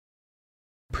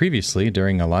Previously,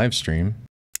 during a live stream.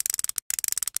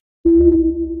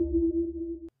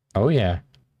 Oh yeah.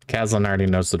 Kaslin already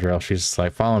knows the drill. She's just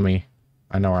like, follow me.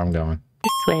 I know where I'm going.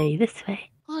 This way, this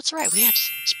way. Oh, that's right. We had to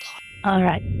see this plot. All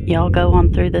right, y'all go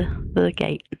on through the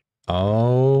gate.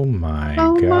 Oh my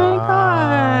Oh gosh. my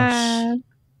god.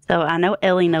 So I know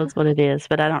Ellie knows what it is,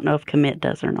 but I don't know if Commit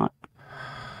does or not.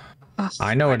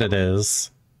 I know what it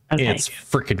is. Okay. It's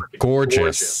freaking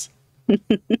gorgeous.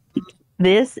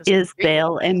 This is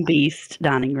Belle and Beast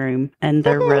dining room, and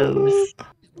they're rose.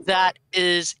 That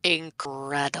is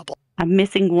incredible. I'm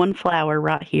missing one flower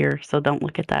right here, so don't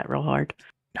look at that real hard.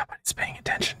 Nobody's paying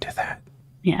attention to that.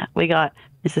 Yeah, we got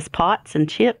Mrs. Potts and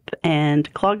Chip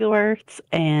and Clogworths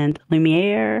and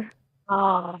Lumiere.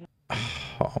 Oh,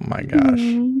 Oh my gosh.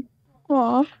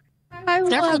 Aw, I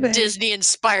several love it.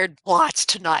 Disney-inspired plots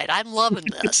tonight. I'm loving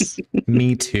this.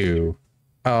 Me too.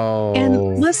 Oh.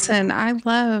 And listen, I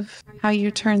love how you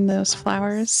turn those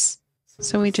flowers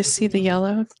so we just see the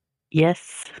yellow.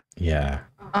 Yes. Yeah.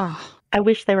 Oh, I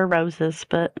wish they were roses,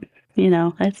 but, you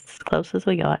know, that's as close as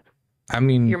we got. I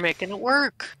mean, You're making it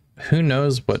work. who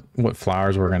knows what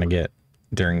flowers we're going to get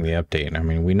during the update. I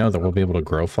mean, we know that we'll be able to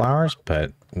grow flowers,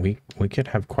 but we could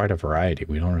have quite a variety.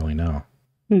 We don't really know.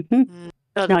 Mm-hmm.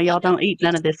 No, y'all don't eat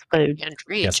none of this food. And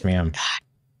read. Yes, ma'am.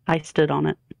 I stood on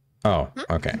it. Oh,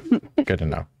 okay. Good to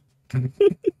know.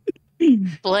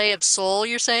 Play of soul,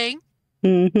 you're saying?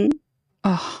 Mm-hmm.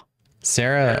 oh,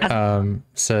 Sarah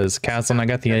says, Kaslin, I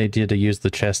got the idea to use the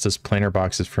chest as planter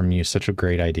boxes from you. Such a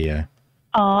great idea.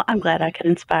 Oh, I'm glad I could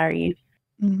inspire you.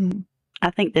 mhm. I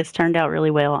think this turned out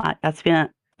really well. I spent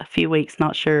a few weeks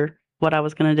not sure what I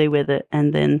was going to do with it,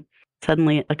 and then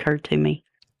suddenly it occurred to me.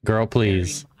 Girl,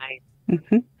 please.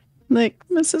 Mm-hmm. Like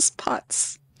Mrs.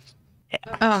 Potts.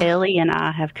 Oh, Ellie and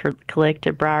I have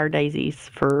collected briar daisies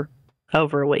for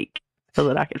over a week so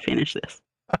that I could finish this.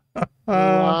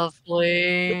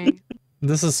 Lovely.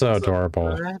 This is so adorable.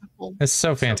 Incredible. It's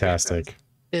so fantastic.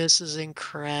 This is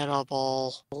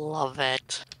incredible. Love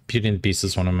it. Beauty and the Beast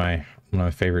is one of my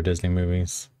favorite Disney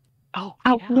movies. Oh,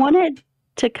 I yeah. wanted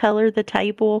to color the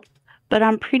table, but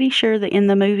I'm pretty sure that in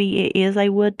the movie it is a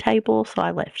wood table, so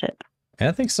I left it.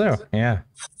 I think so. Yeah.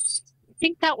 I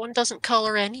think that one doesn't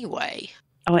color anyway.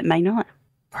 Oh, it may not.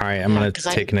 All right, I'm Yeah, going 'cause to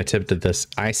I- take an attempt at this.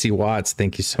 Icy Watts,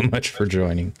 thank you so much for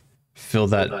joining. Feel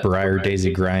that briar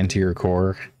daisy grind to your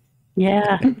core.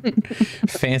 Yeah.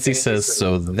 Fancy says,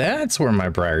 so that's where my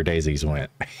briar daisies went.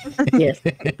 Yes.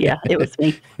 Yeah, it was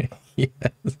me.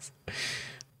 Yes.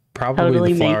 Probably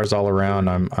Totally the me. flowers all around.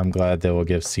 I'm glad they will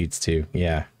give seeds to.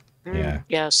 Yeah. Yeah.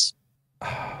 Yes.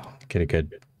 Get a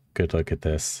good look at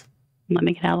this. Let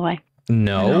me get out of the way.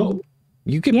 No.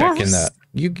 You get back in Yes. that.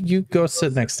 You go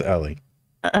sit next to Ellie.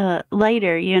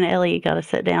 Later, you and Ellie got to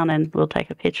sit down and we'll take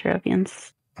a picture of you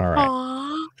All right.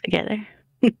 Aww. together.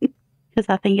 Because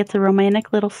I think it's a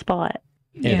romantic little spot.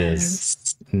 It is.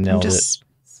 yes. Nailed I'm it. just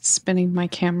spinning my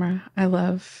camera. I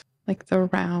love like the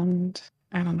round,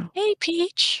 I don't know, Hey,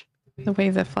 Peach. the way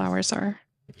the flowers are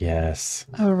Yes.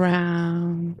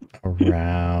 around.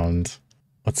 Around.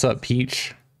 What's up,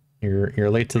 Peach? You're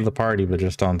late to the party, but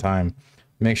just on time.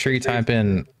 Make sure you type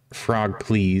in frog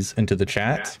please into the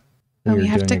chat. Oh, we We're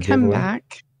have to doing a come giveaway.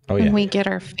 back Oh when yeah. we get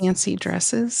our fancy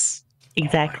dresses.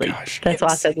 Exactly. gosh, That's why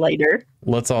I yes. said later.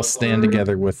 Let's all stand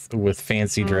together with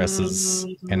fancy dresses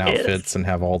and Yes. outfits and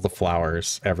have all the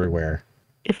flowers everywhere.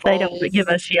 If they don't give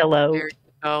us yellow, There you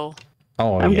go.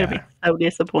 Oh I'm yeah. going to be so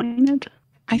disappointed.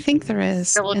 I think there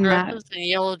is Yellow in that dresses and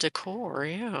yellow decor,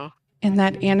 yeah.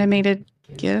 animated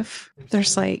GIF.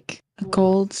 There's like a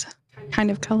gold kind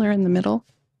of color in the middle.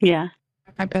 Yeah.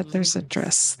 I bet there's a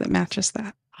dress that matches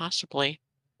that. Possibly.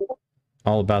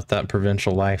 All about that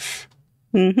provincial life.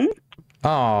 Mm-hmm.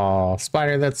 Oh,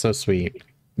 Spider, that's so sweet.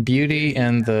 Beauty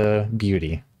and the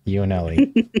beauty. You and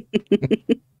Ellie.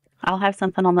 I'll have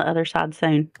something on the other side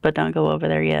soon, but don't go over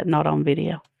there yet. Not on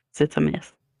video. It's a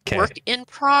mess. Okay. Work in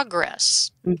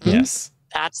progress. Mhm. Yes.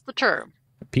 That's the term.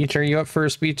 Peach, are you up for a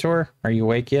speed tour? Are you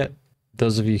awake yet?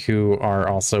 Those of you who are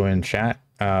also in chat,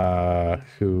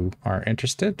 who are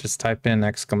interested, just type in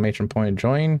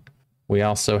 !join. We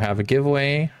also have a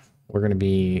giveaway. We're going to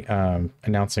be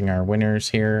announcing our winners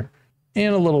here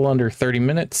in a little under 30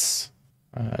 minutes.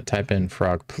 Type in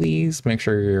frog, please. Make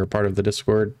sure you're a part of the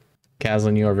Discord.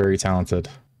 Kaslin, you are very talented.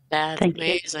 That's Thank you.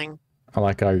 amazing. I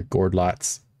like all your gourd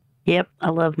lots. Yep. I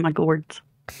love my gourds.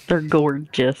 They're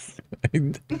gorgeous.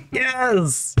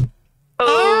 Yes.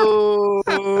 Oh.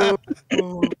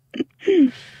 Oh.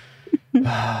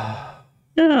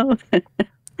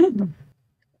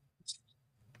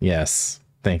 Yes.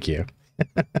 Thank you.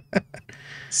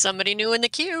 Somebody new in the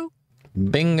queue.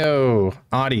 Bingo.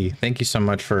 Audie, thank you so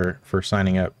much for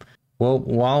signing up. Well,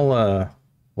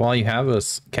 while you have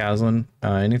us, Caslin,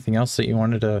 anything else that you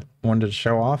wanted to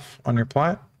show off on your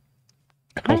plot?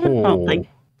 I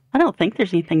don't think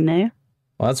there's anything new.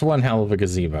 Well, that's one hell of a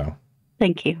gazebo.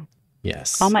 Thank you.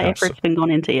 Yes. All my effort's been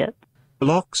going into it.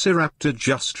 Loxiraptor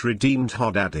just redeemed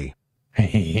Hodaddy.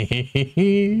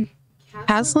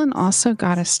 Haslin also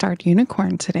got a starred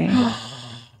unicorn today.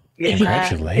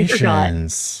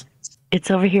 Congratulations. It's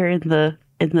over here in the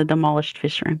demolished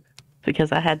fish room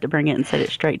because I had to bring it and set it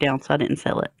straight down so I didn't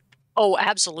sell it. Oh,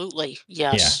 absolutely.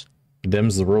 Yes. Yeah.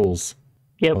 Them's the rules.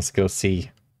 Yep. Let's go see.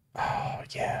 Oh,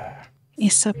 yeah.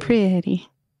 It's so pretty.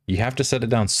 You have to set it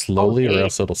down slowly or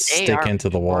else it'll they stick are into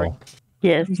the wall.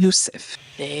 Yes. Elusive.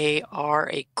 They are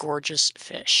a gorgeous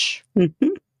fish.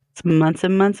 It's months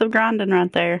and months of grinding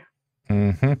right there.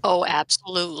 Mm-hmm. Oh,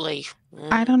 absolutely.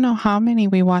 I don't know how many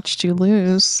we watched you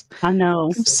lose. I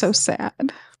know. I'm so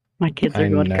sad. My kids I are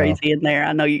going know. crazy in there.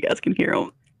 I know you guys can hear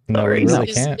them. No, Sorry. we really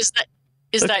Is, can't. is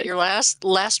that Okay. your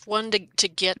last one to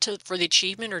get to for the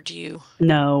achievement, or do you?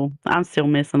 No, I'm still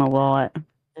missing a lot.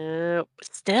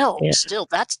 Still, Yeah.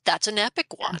 that's an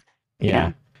epic one.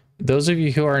 Yeah. Those of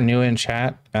you who are new in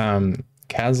chat,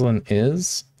 Caslin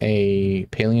is a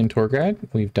Palian tour guide.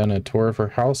 We've done a tour of her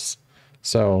house.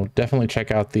 So definitely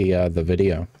check out the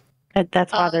video.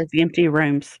 That's why there's the empty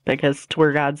rooms, because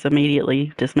tour guides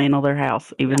immediately dismantle their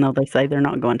house, even though they say they're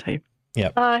not going to.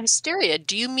 Hysteria.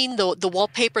 Do you mean the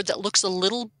wallpaper that looks a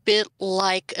little bit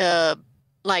like I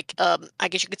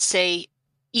guess you could say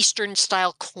Eastern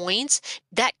style coins?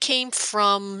 That came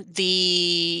from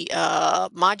the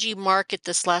Maji market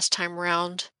this last time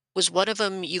round. Was one of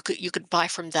them you could buy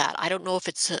from that? I don't know if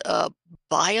it's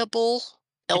buyable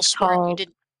elsewhere. You called-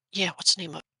 didn't. Yeah, what's the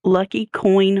name of it? Lucky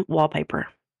coin wallpaper.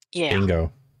 Yeah.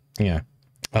 Bingo. Yeah.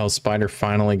 Oh, Spider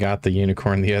finally got the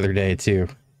unicorn the other day too.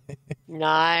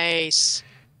 Nice.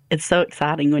 It's so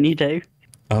exciting when you do.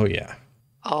 Oh yeah.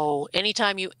 Oh,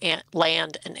 anytime you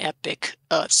land an epic,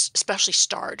 especially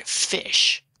starred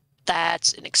fish,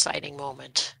 that's an exciting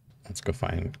moment. Let's go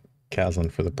find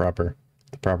Caslin for the proper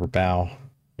bow.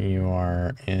 You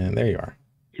are in. There you are.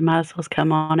 You might as well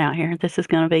come on out here. This is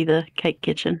going to be the cake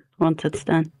kitchen once it's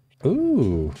done.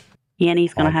 Ooh.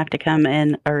 Yenny's going Oh. to have to come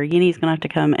and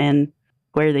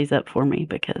wear these up for me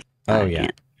because Oh I yeah.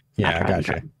 can't. Yeah, I tried got and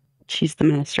you. tried. She's the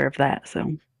master of that.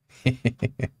 So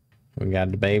We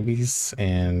got the babies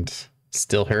and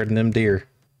still herding them deer.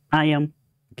 I am.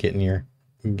 Getting your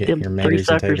Them three maters and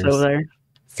suckers taters. over there.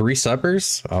 3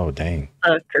 suppers? Oh dang.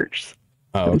 Suckers.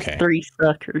 Oh, Them okay. 3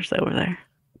 suckers over there.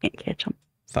 Can't catch them.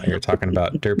 Thought you were talking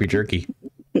about derpy jerky.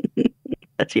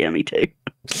 That's yummy too.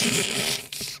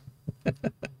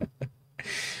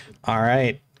 All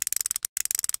right.